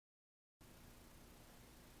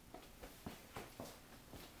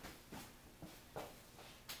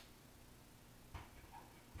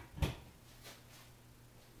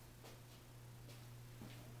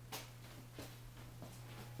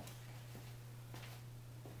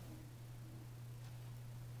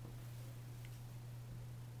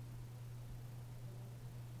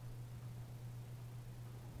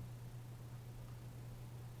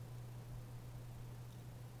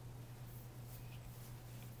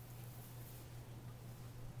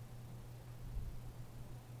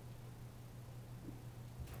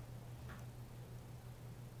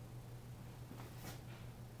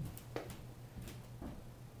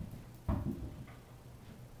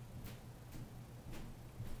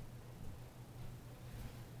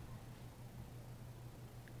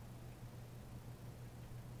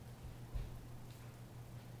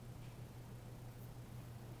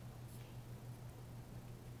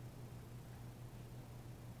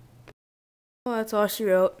Well, that's all she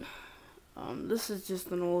wrote. This is just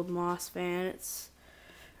an old Moss fan. It's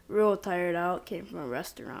real tired out. Came from a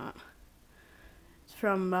restaurant. It's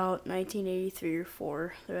from about 1983 or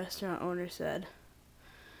 4, the restaurant owner said.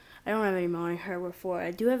 I don't have any mounting hardware for it.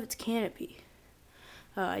 I do have its canopy.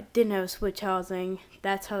 I didn't have a switch housing.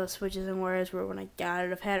 That's how the switches and wires were when I got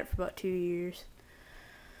it. I've had it for about 2 years.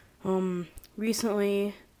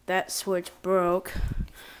 Recently, that switch broke.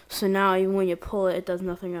 So now even when you pull it, it does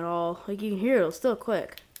nothing at all. Like, you can hear it'll still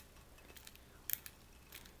click.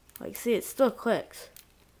 Like, see, it still clicks.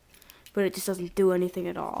 But it just doesn't do anything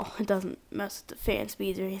at all. It doesn't mess with the fan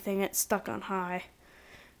speeds or anything. It's stuck on high.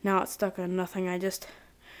 Now it's stuck on nothing. I just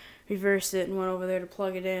reversed it and went over there to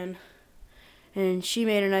plug it in. And she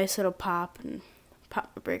made a nice little pop and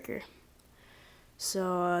popped the breaker.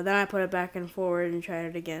 So then I put it back and forward and tried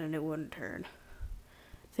it again and it wouldn't turn.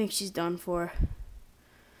 I think she's done for.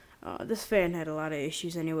 This fan had a lot of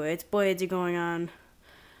issues anyway. Its blades are going on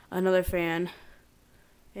another fan.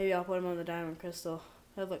 Maybe I'll put them on the Diamond Crystal.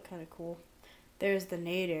 That'd look kind of cool. There's the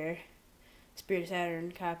Nader Spirit of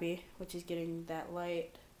Saturn copy, which is getting that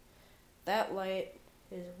light. That light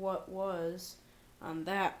is what was on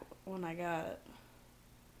that when I got it.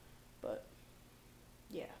 But,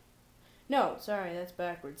 yeah. No, sorry, that's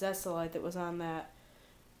backwards. That's the light that was on that.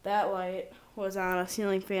 That light was on a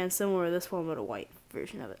ceiling fan similar to this one, but a white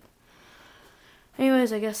version of it.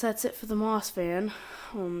 Anyways, I guess that's it for the Moss fan.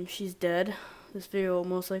 She's dead. This video will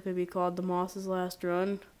most likely be called The Moss's Last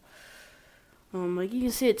Run. Like you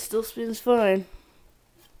can see, it still spins fine.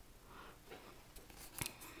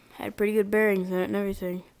 Had pretty good bearings in it and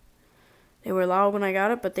everything. They were loud when I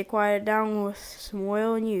got it, but they quieted down with some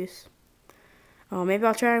oil and use. Maybe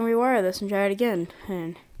I'll try and rewire this and try it again.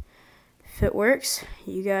 And if it works,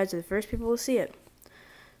 you guys are the first people to see it.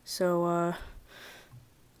 So,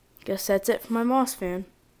 guess that's it for my Moss fan.